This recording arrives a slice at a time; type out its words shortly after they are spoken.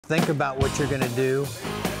think about what you're going to do.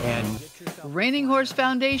 And Reining Horse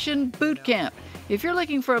Foundation Boot Camp. If you're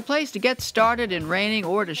looking for a place to get started in reining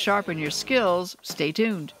or to sharpen your skills, stay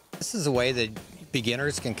tuned. this is a way that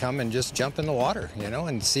beginners can come and just jump in the water, you know,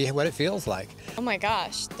 and see what it feels like. Oh my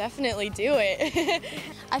gosh, definitely do it.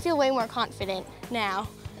 I feel way more confident now.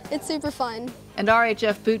 It's super fun. And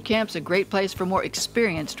RHF Boot Camp's a great place for more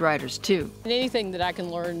experienced riders, too. And anything that I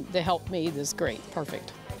can learn to help me is great,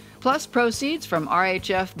 perfect. Plus, proceeds from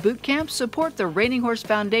RHF Boot Camp support the Reining Horse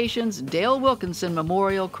Foundation's Dale Wilkinson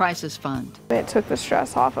Memorial Crisis Fund. It took the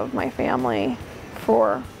stress off of my family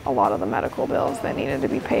for a lot of the medical bills that needed to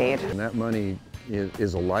be paid. And that money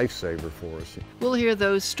is a lifesaver for us. We'll hear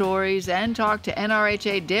those stories and talk to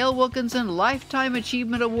NRHA Dale Wilkinson Lifetime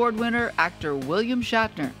Achievement Award winner, actor William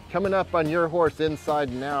Shatner. Coming up on Your Horse Inside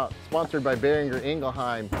and Out, sponsored by Behringer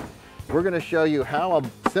Ingelheim, we're going to show you how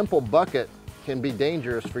a simple bucket can be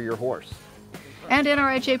dangerous for your horse. And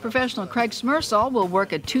NRHA professional Craig Smersall will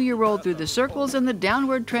work a 2-year-old through the circles and the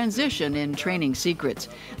downward transition in Training Secrets.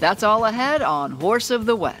 That's all ahead on Horse of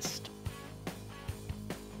the West.